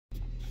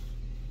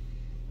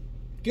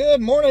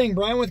Good morning,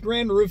 Brian with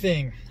Grand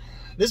Roofing.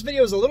 This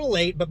video is a little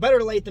late, but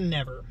better late than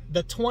never.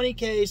 The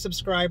 20K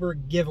subscriber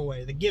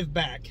giveaway, the give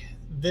back.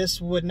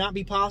 This would not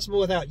be possible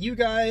without you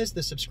guys,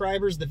 the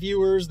subscribers, the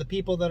viewers, the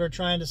people that are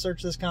trying to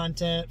search this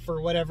content for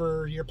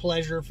whatever your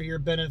pleasure, for your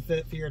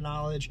benefit, for your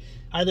knowledge.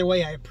 Either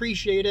way, I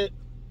appreciate it.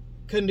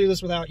 Couldn't do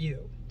this without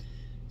you.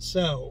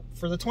 So,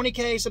 for the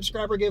 20K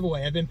subscriber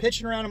giveaway, I've been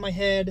pitching around in my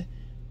head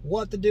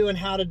what to do and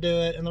how to do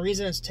it. And the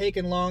reason it's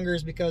taken longer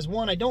is because,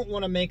 one, I don't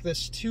want to make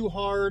this too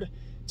hard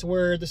to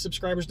where the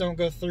subscribers don't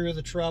go through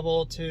the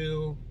trouble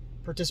to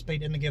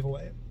participate in the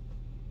giveaway.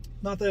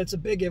 Not that it's a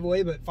big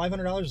giveaway, but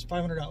 $500 is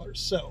 $500.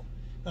 So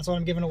that's what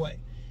I'm giving away.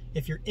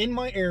 If you're in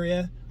my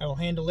area, I will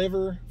hand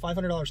deliver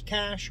 $500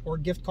 cash or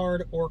gift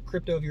card or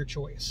crypto of your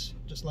choice.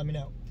 Just let me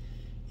know.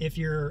 If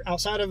you're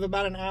outside of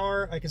about an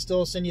hour, I can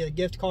still send you a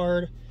gift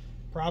card,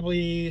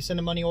 probably send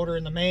a money order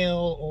in the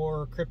mail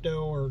or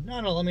crypto, or I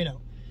don't know, let me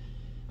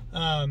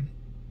know.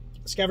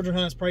 Scavenger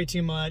hunt is probably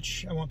too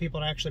much. I want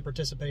people to actually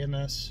participate in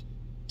this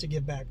to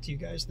give back to you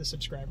guys, the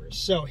subscribers.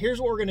 So here's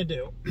what we're going to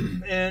do.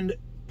 And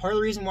part of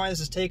the reason why this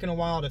has taken a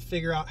while to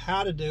figure out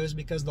how to do is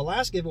because the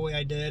last giveaway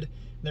I did,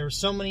 there were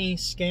so many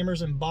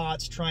scammers and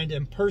bots trying to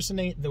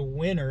impersonate the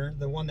winner,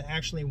 the one that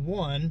actually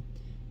won,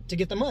 to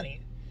get the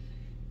money.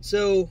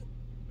 So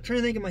I'm trying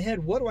to think in my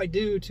head, what do I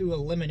do to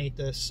eliminate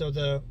this so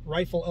the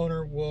rightful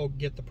owner will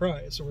get the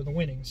prize or the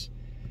winnings?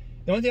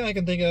 The only thing I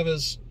can think of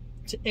is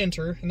to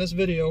enter in this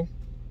video,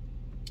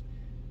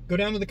 go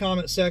down to the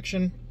comment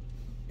section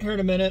here in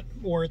a minute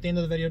or at the end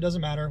of the video, doesn't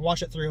matter,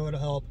 watch it through,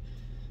 it'll help.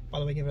 By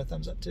the way, give it a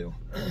thumbs up too.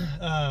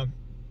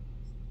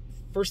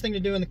 First thing to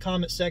do in the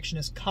comment section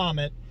is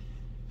comment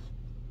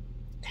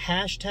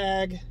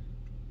hashtag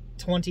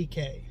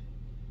 20K.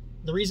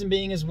 The reason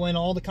being is when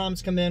all the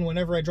comments come in,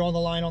 whenever I draw the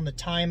line on the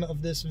time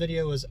of this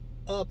video is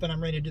up and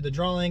I'm ready to do the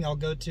drawing, I'll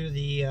go to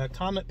the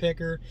comment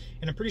picker,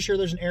 and I'm pretty sure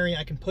there's an area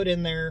I can put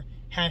in there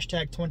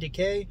hashtag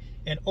 20K,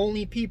 and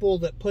only people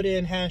that put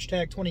in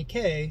hashtag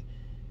 20K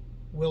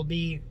will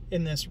be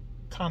in this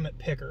comment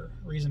picker.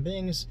 Reason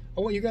being is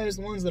I want you guys,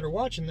 the ones that are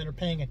watching, that are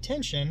paying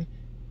attention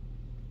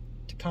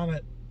to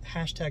comment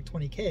hashtag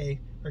 20K,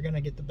 are going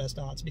to get the best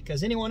odds,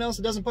 because anyone else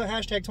that doesn't put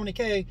hashtag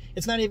 20K,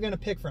 it's not even going to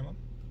pick from them.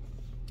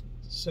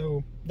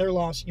 So their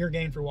loss, your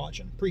gain for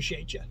watching.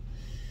 Appreciate you.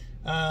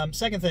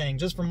 Second thing,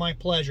 just for my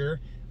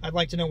pleasure, I'd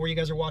like to know where you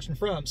guys are watching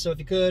from. So if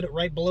you could,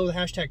 right below the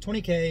hashtag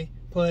 20K,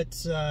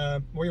 put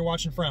where you're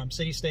watching from,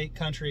 city, state,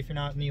 country, if you're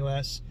not in the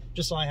US,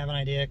 just so I have an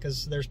idea,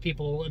 because there's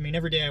people, I mean,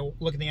 every day I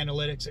look at the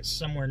analytics, it's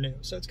somewhere new,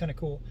 so it's kind of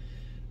cool.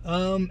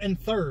 And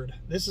third,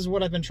 this is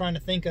what I've been trying to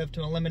think of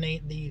to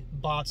eliminate the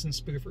bots and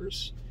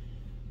spoofers.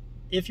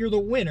 If you're the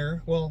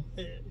winner, well,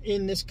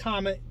 in this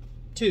comment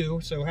too,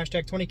 so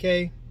hashtag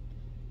 20K,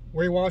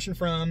 where you're watching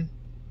from,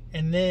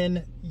 and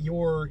then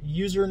your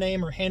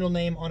username or handle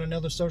name on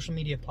another social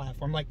media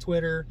platform like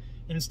Twitter,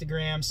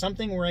 Instagram,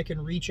 something where I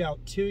can reach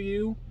out to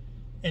you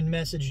and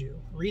message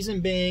you.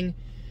 Reason being,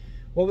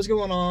 what was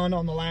going on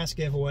the last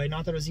giveaway,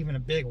 not that it was even a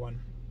big one,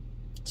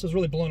 so I was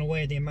really blown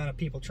away at the amount of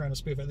people trying to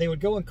spoof it. They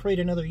would go and create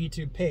another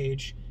YouTube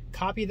page,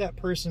 copy that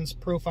person's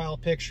profile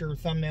picture,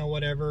 thumbnail,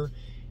 whatever,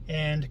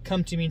 and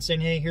come to me and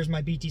saying, hey, here's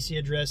my BTC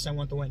address, I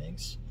want the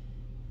winnings.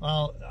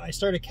 Well, I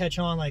started to catch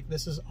on, like,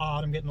 this is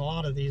odd, I'm getting a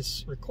lot of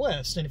these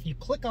requests, and if you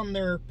click on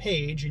their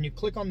page and you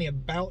click on the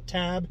About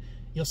tab,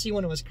 you'll see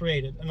when it was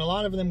created, and a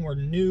lot of them were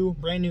new,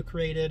 brand new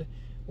created,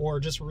 or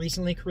just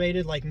recently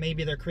created, like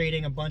maybe they're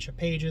creating a bunch of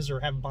pages or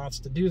have bots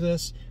to do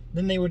this.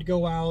 Then they would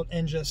go out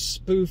and just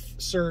spoof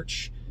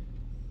search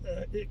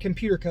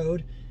computer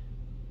code,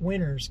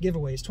 winners,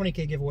 giveaways,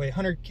 20K giveaway,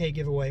 100K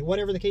giveaway,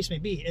 whatever the case may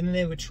be, and then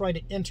they would try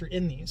to enter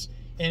in these.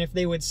 And if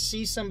they would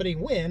see somebody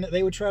win,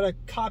 they would try to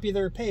copy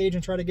their page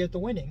and try to get the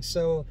winnings.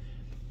 So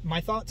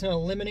my thought to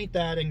eliminate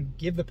that and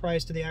give the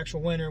prize to the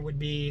actual winner would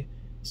be,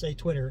 say,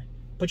 Twitter.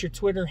 Put your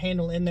Twitter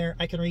handle in there.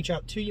 I can reach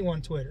out to you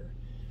on Twitter.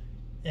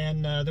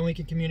 And then we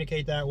can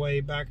communicate that way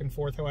back and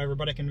forth, however,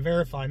 but I can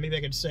verify. Maybe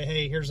I could say,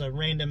 hey, here's a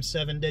random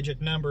 7-digit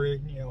number,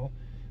 you know,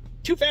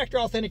 2-factor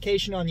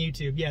authentication on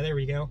YouTube. Yeah, there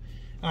we go.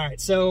 All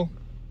right, so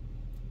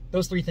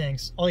those three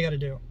things, all you got to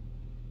do.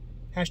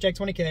 Hashtag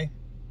 20K,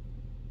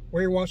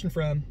 where you're watching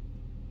from,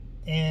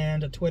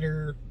 and a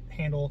Twitter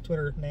handle,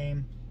 Twitter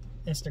name,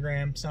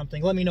 Instagram,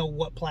 something. Let me know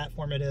what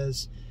platform it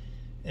is.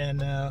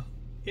 And,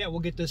 yeah, we'll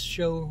get this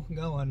show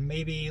going.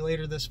 Maybe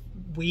later this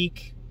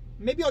week.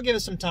 Maybe I'll give it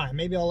some time.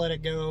 Maybe I'll let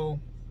it go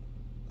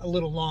a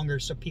little longer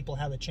so people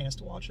have a chance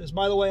to watch this.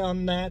 By the way,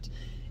 on that,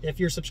 if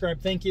you're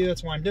subscribed, thank you.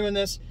 That's why I'm doing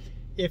this.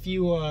 If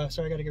you,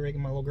 sorry, I got to get ready to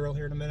get my little girl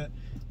here in a minute.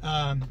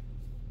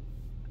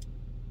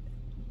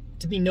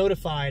 To be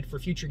notified for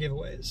future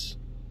giveaways.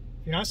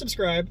 If you're not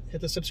subscribed,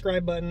 hit the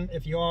subscribe button.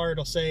 If you are,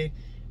 it'll say,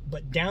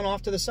 but down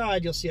off to the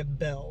side, you'll see a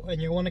bell,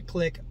 and you'll want to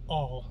click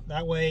all.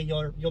 That way,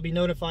 you'll be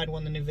notified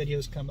when the new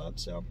videos come up.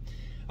 So.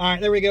 All right,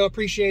 there we go.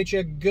 Appreciate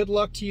you. Good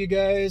luck to you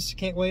guys.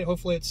 Can't wait.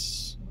 Hopefully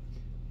it's...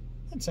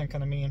 That sounds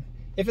kind of mean.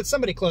 If it's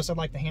somebody close, I'd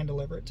like to hand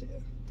deliver it to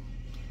you.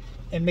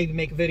 and maybe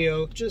make a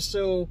video just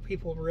so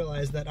people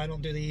realize that I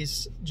don't do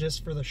these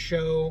just for the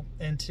show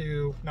and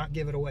to not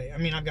give it away. I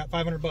mean, I've got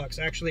 500 bucks.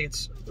 Actually,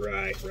 it's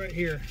right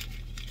here.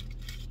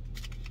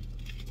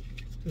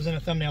 It was in a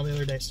thumbnail the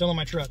other day. Still in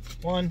my truck.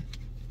 1,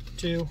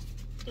 2,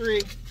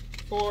 3,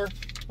 4,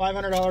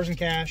 $500 in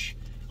cash.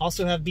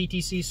 Also have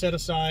BTC set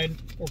aside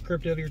or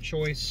crypto of your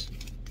choice.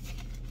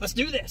 Let's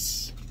do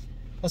this.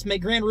 Let's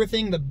make Grand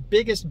Roofing the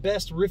biggest,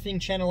 best roofing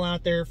channel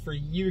out there for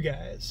you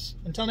guys.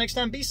 Until next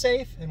time, be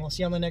safe, and we'll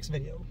see you on the next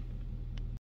video.